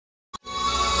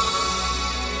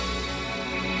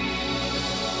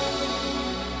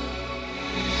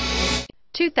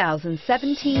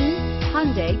2017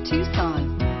 Hyundai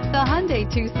Tucson. The Hyundai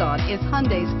Tucson is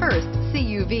Hyundai's first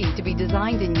CUV to be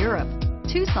designed in Europe.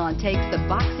 Tucson takes the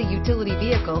boxy utility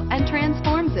vehicle and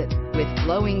transforms it. With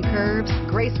flowing curves,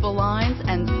 graceful lines,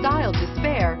 and style to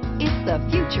spare, it's the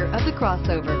future of the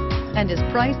crossover and is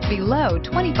priced below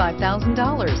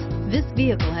 $25,000. This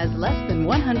vehicle has less than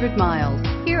 100 miles.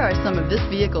 Here are some of this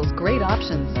vehicle's great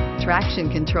options: traction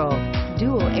control,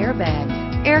 dual airbags,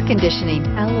 air conditioning,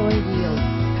 alloy wheels,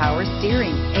 power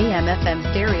steering, AM/FM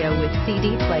stereo with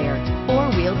CD player,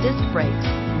 four-wheel disc brakes,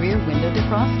 rear window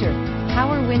defroster,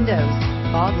 power windows,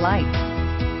 fog lights.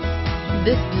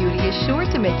 This beauty is sure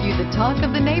to make you the talk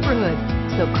of the neighborhood,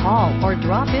 so call or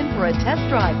drop in for a test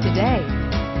drive today.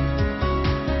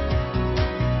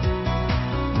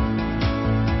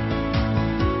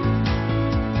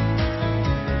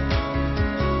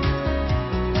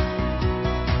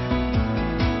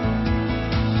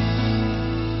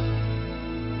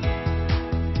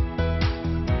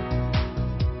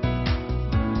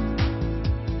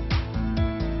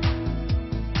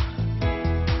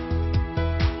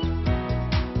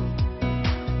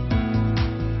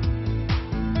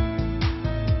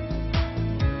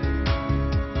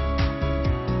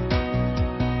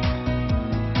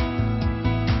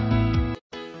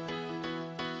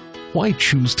 Why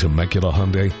choose Temecula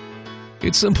Hyundai?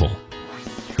 It's simple.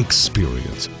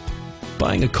 Experience.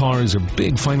 Buying a car is a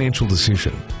big financial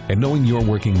decision, and knowing you're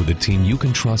working with a team you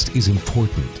can trust is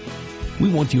important. We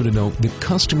want you to know that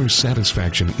customer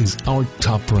satisfaction is our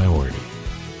top priority.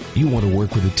 You want to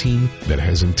work with a team that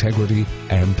has integrity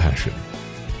and passion.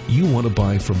 You want to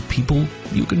buy from people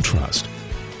you can trust.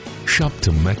 Shop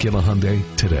Temecula Hyundai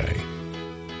today.